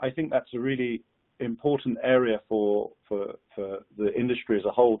again, I think that's a really important area for the industry as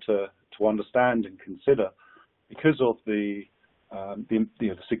a whole to understand and consider, because of the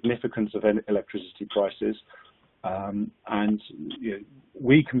significance of electricity prices. And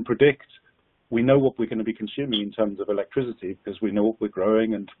we can predict, we know what we're going to be consuming in terms of electricity because we know what we're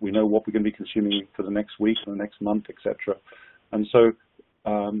growing and we know what we're going to be consuming for the next week and the next month, etc. And so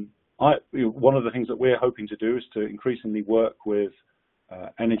one of the things that we're hoping to do is to increasingly work with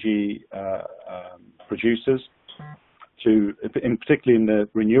energy producers particularly in the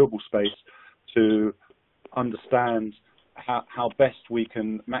renewable space, to understand how best we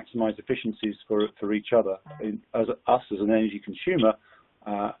can maximize efficiencies for each other, as us as an energy consumer,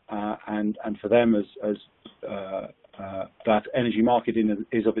 and for them as that energy market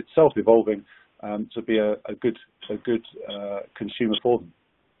is of itself evolving to be a good consumer for them.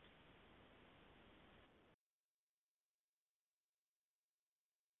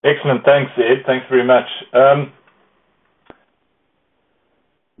 Excellent. Thanks, Ed. Thanks very much.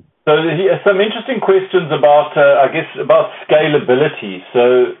 So some interesting questions about, about scalability.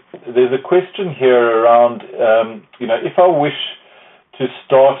 So there's a question here around, if I wish to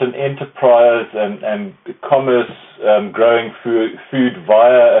start an enterprise and commerce growing food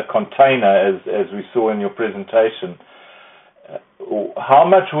via a container, as we saw in your presentation, how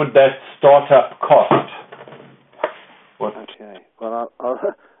much would that startup cost? Okay. Well,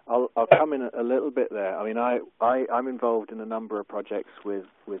 I'll come in a little bit there. I mean, I'm involved in a number of projects with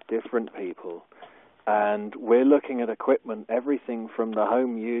different people, and we're looking at equipment, everything from the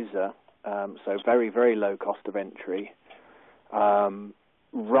home user, so very, very low cost of entry,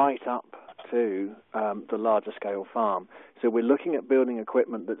 right up to the larger scale farm. So we're looking at building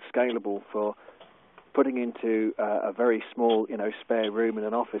equipment that's scalable for putting into a very small, spare room in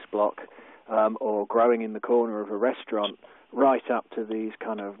an office block, or growing in the corner of a restaurant, right up to these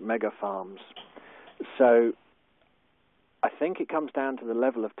kind of mega farms. So I think it comes down to the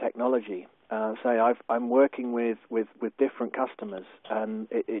level of technology. I'm working with different customers, and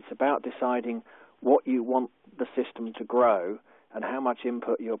it's about deciding what you want the system to grow and how much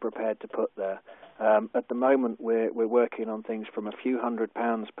input you're prepared to put there. At the moment, we're working on things from a few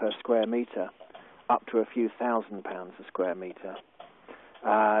 £100 per square metre up to a few £1,000 a square metre.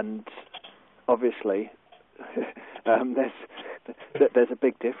 And obviously, there's a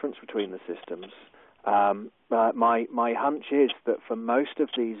big difference between the systems. But my hunch is that for most of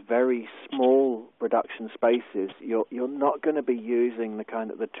these very small production spaces, you're not going to be using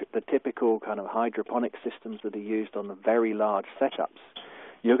the typical kind of hydroponic systems that are used on the very large setups.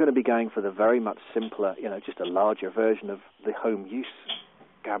 You're going to be going for the very much simpler, just a larger version of the home use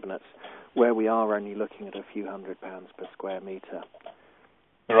cabinets, where we are only looking at a few £100 per square metre.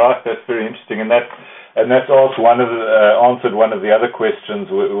 Right, that's very interesting, and that's also answered one of the other questions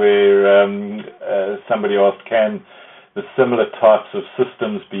where somebody asked, can the similar types of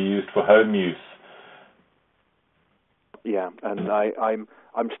systems be used for home use? Yeah, and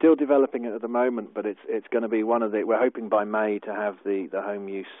I'm still developing it at the moment, but it's going to be we're hoping by May to have the home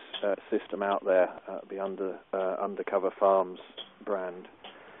use system out there, the Undercover Farms brand.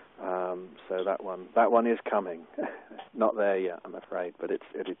 So that one is coming. Not there yet, I'm afraid, but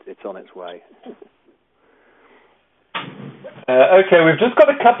it's on its way. Okay, we've just got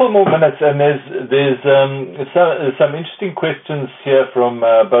a couple more minutes, and there's some interesting questions here from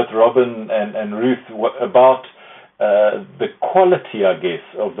both Robin and Ruth about the quality, I guess,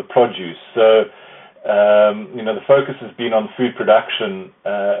 of the produce. So, the focus has been on food production,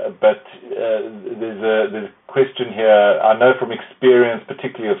 but there's a question here. I know from experience,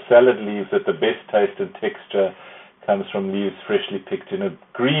 particularly of salad leaves, that the best taste and texture comes from leaves freshly picked in a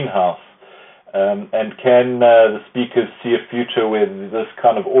greenhouse. And can the speakers see a future where this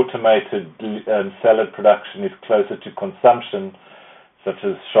kind of automated salad production is closer to consumption, such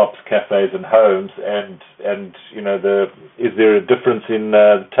as shops, cafes, and homes? And is there a difference in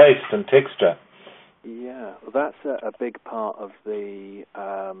taste and texture? Yeah, well, that's a big part of there's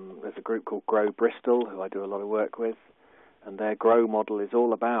a group called Grow Bristol, who I do a lot of work with, and their grow model is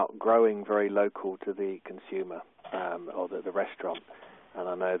all about growing very local to the consumer or the restaurant. And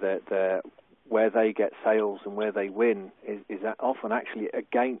I know that where they get sales and where they win is often actually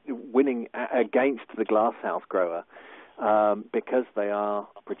winning against the glasshouse grower, because they are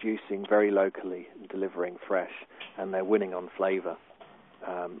producing very locally and delivering fresh, and they're winning on flavour.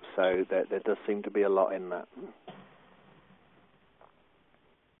 So there does seem to be a lot in that.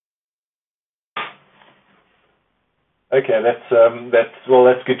 Okay,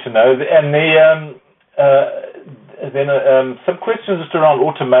 that's good to know. And then some questions just around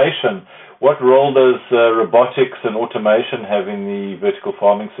automation. What role does robotics and automation have in the vertical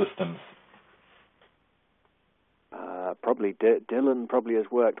farming systems? Probably Dylan probably has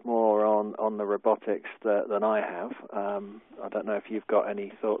worked more on the robotics than I have. I don't know if you've got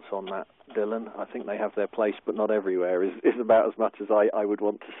any thoughts on that, Dylan. I think they have their place, but not everywhere, is about as much as I would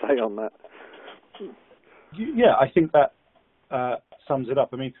want to say on that. Yeah, I think that sums it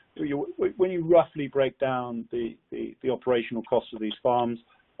up. I mean, when you roughly break down the operational costs of these farms,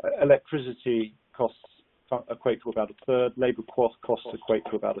 electricity costs equate to about a third, labour costs equate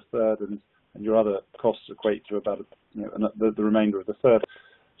to about a third, and your other costs equate to about the remainder of the third.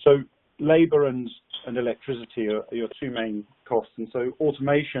 So labour and electricity are your two main costs, and so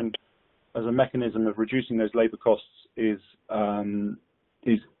automation as a mechanism of reducing those labour costs is a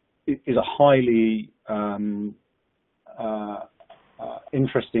highly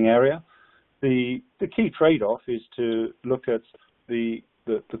interesting area. The key trade-off is to look at the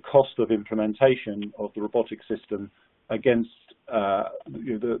cost of implementation of the robotic system against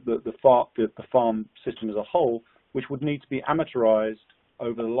the farm system as a whole, which would need to be amateurized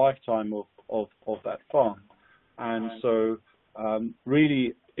over the lifetime of that farm. And so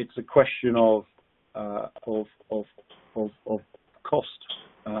really it's a question of cost.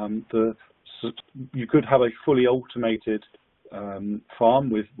 You could have a fully automated farm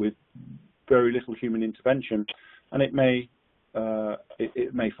with very little human intervention, and it may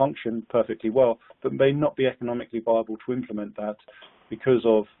function perfectly well, but may not be economically viable to implement that because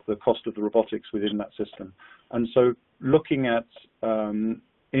of the cost of the robotics within that system. And so looking at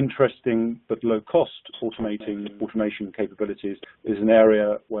interesting but low-cost automation capabilities is an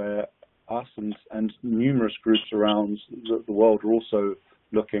area where us and numerous groups around the world are also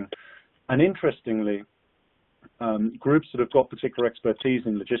looking. And interestingly, groups that have got particular expertise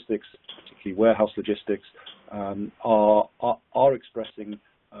in logistics, particularly warehouse logistics, are expressing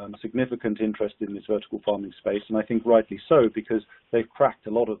significant interest in this vertical farming space, and I think rightly so, because they've cracked a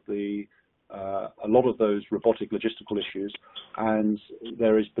lot of those robotic logistical issues, and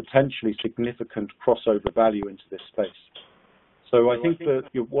there is potentially significant crossover value into this space. So I think that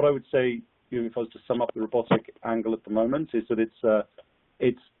what I would say if I was to sum up the robotic angle at the moment, is that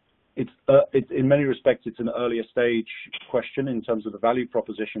it's in many respects it's an earlier stage question in terms of the value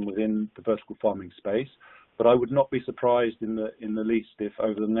proposition within the vertical farming space. But I would not be surprised in the least if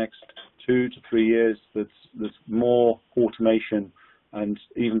over the next 2 to 3 years there's more automation and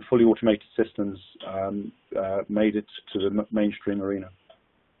even fully automated systems made it to the mainstream arena.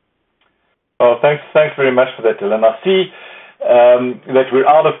 Well, thanks very much for that, Dylan. I see that we're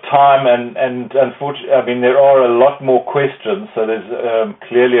out of time, and unfortunately, I mean, there are a lot more questions, so there's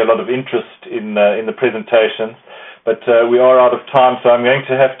clearly a lot of interest in the presentation, but we are out of time, so I'm going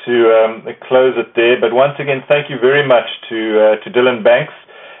to have to close it there. But once again, thank you very much to Dylan Banks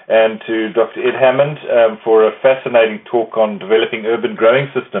and to Dr. Ed Hammond for a fascinating talk on developing urban growing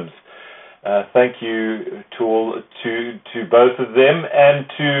systems. Thank you to both of them, and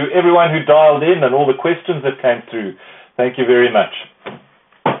to everyone who dialed in and all the questions that came through. Thank you very much.